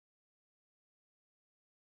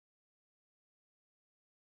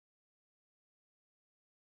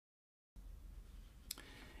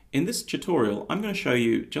In this tutorial, I'm going to show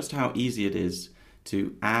you just how easy it is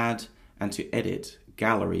to add and to edit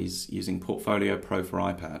galleries using Portfolio Pro for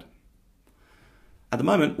iPad. At the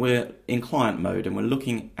moment, we're in client mode and we're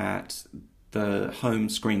looking at the home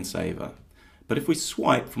screensaver. But if we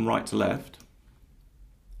swipe from right to left,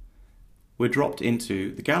 we're dropped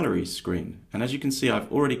into the galleries screen. And as you can see,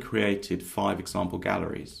 I've already created 5 example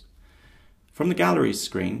galleries. From the galleries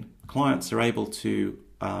screen, clients are able to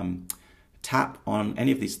tap on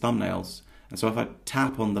any of these thumbnails, and so if I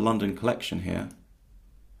tap on the London collection here,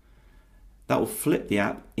 that will flip the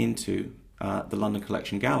app into the London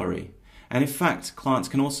collection gallery. And in fact, clients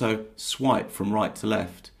can also swipe from right to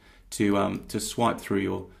left to swipe through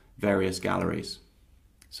your various galleries.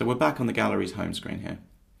 So we're back on the galleries home screen here.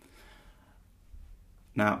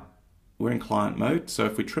 Now we're in client mode, so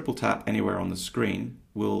if we triple tap anywhere on the screen,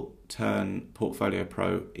 we'll turn Portfolio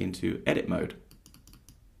Pro into edit mode.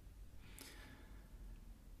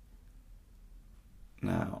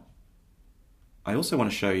 Now, I also want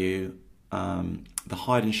to show you the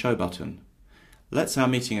hide and show button. Let's say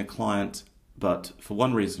I'm meeting a client, but for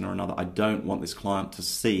one reason or another, I don't want this client to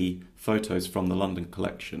see photos from the London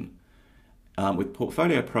collection. With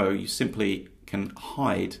Portfolio Pro, you simply can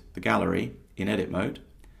hide the gallery in edit mode,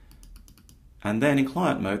 and then in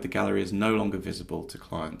client mode, the gallery is no longer visible to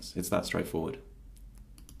clients. It's that straightforward.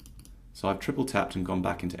 So I've triple tapped and gone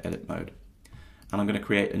back into edit mode. And I'm going to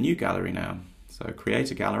create a new gallery now. So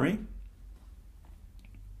create a gallery.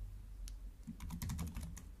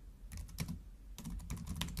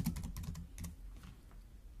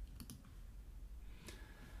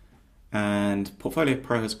 And Portfolio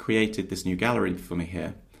Pro has created this new gallery for me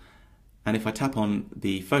here. And if I tap on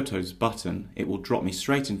the Photos button, it will drop me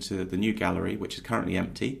straight into the new gallery, which is currently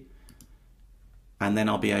empty. And then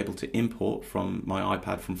I'll be able to import from my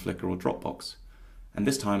iPad from Flickr or Dropbox. And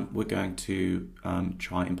this time we're going to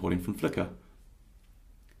try importing from Flickr.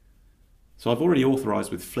 So I've already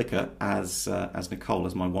authorized with Flickr as Nicole,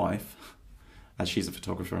 as my wife, as she's a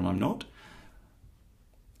photographer and I'm not.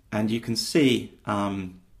 And you can see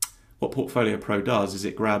what Portfolio Pro does is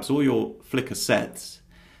it grabs all your Flickr sets,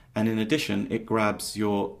 and in addition it grabs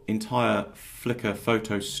your entire Flickr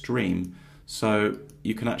photo stream, so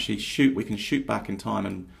you can actually we can shoot back in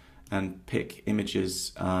time and pick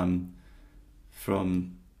images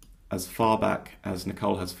from as far back as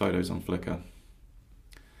Nicole has photos on Flickr.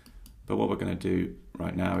 But what we're going to do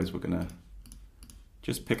right now is we're going to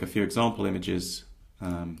just pick a few example images.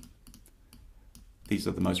 These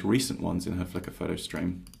are the most recent ones in her Flickr photo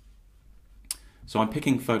stream. So I'm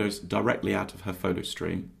picking photos directly out of her photo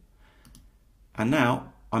stream. And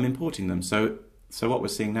now I'm importing them. So what we're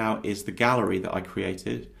seeing now is the gallery that I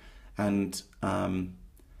created, and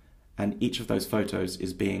each of those photos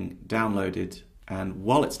is being downloaded. And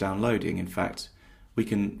while it's downloading, in fact, we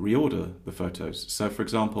can reorder the photos. So for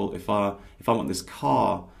example, if I want this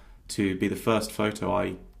car to be the first photo,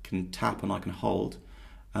 I can tap and I can hold,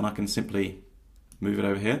 and I can simply move it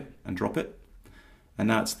over here and drop it. And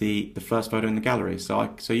now it's the first photo in the gallery.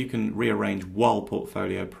 So you can rearrange while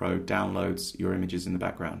Portfolio Pro downloads your images in the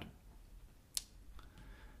background.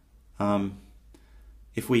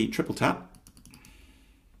 If we triple tap,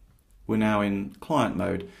 we're now in client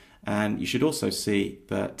mode. And you should also see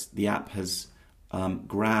that the app has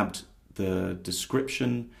grabbed the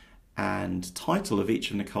description and title of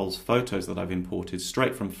each of Nicole's photos that I've imported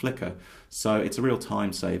straight from Flickr. So it's a real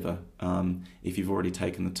time saver if you've already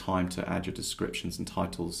taken the time to add your descriptions and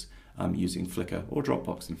titles using Flickr or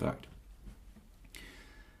Dropbox, in fact.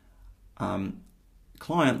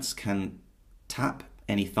 Clients can tap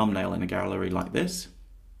any thumbnail in a gallery like this,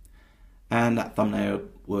 and that thumbnail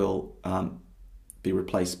will be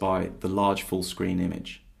replaced by the large full screen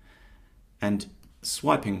image. And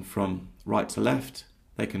swiping from right to left,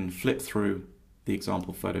 they can flip through the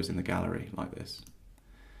example photos in the gallery like this.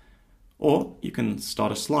 Or you can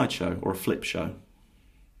start a slideshow or a flip show.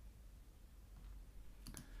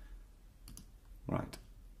 Right.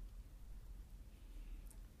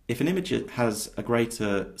 If an image has a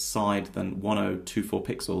greater side than 1024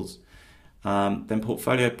 pixels, then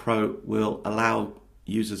Portfolio Pro will allow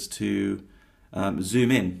users to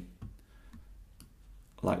zoom in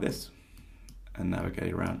like this and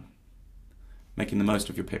navigate around, making the most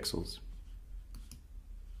of your pixels.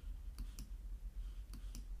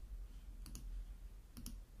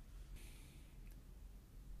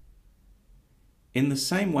 In the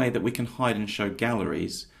same way that we can hide and show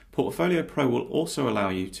galleries, Portfolio Pro will also allow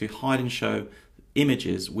you to hide and show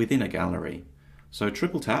images within a gallery. So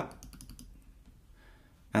triple tap,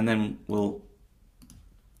 and then we'll,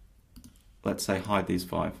 let's say, hide these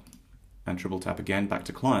 5. And triple tap again back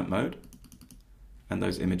to client mode. and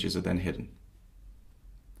those images are then hidden.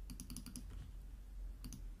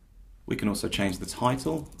 We can also change the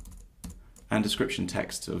title and description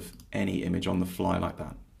text of any image on the fly like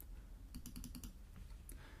that.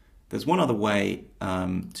 There's one other way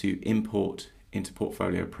to import into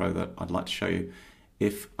Portfolio Pro that I'd like to show you.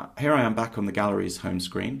 Here I am back on the gallery's home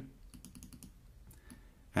screen,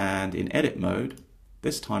 and in edit mode,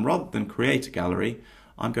 this time rather than create a gallery,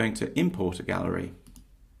 I'm going to import a gallery.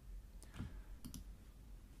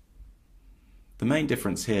 The main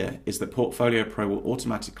difference here is that Portfolio Pro will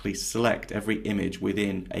automatically select every image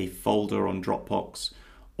within a folder on Dropbox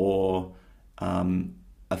or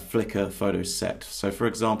a Flickr photo set. So for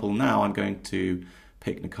example, now I'm going to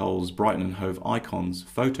pick Nicole's Brighton and Hove icons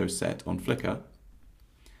photo set on Flickr.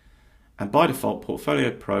 And by default, Portfolio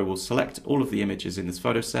Pro will select all of the images in this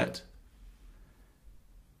photo set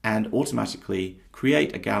and automatically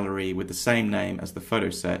create a gallery with the same name as the photo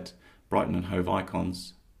set, Brighton and Hove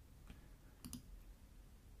icons,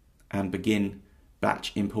 and begin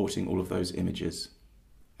batch importing all of those images.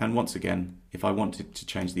 And once again, if I wanted to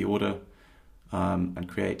change the order and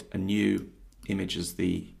create a new image as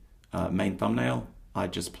the main thumbnail,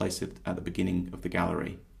 I'd just place it at the beginning of the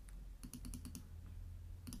gallery.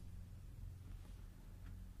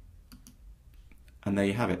 And there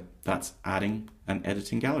you have it. That's adding and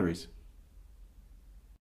editing galleries.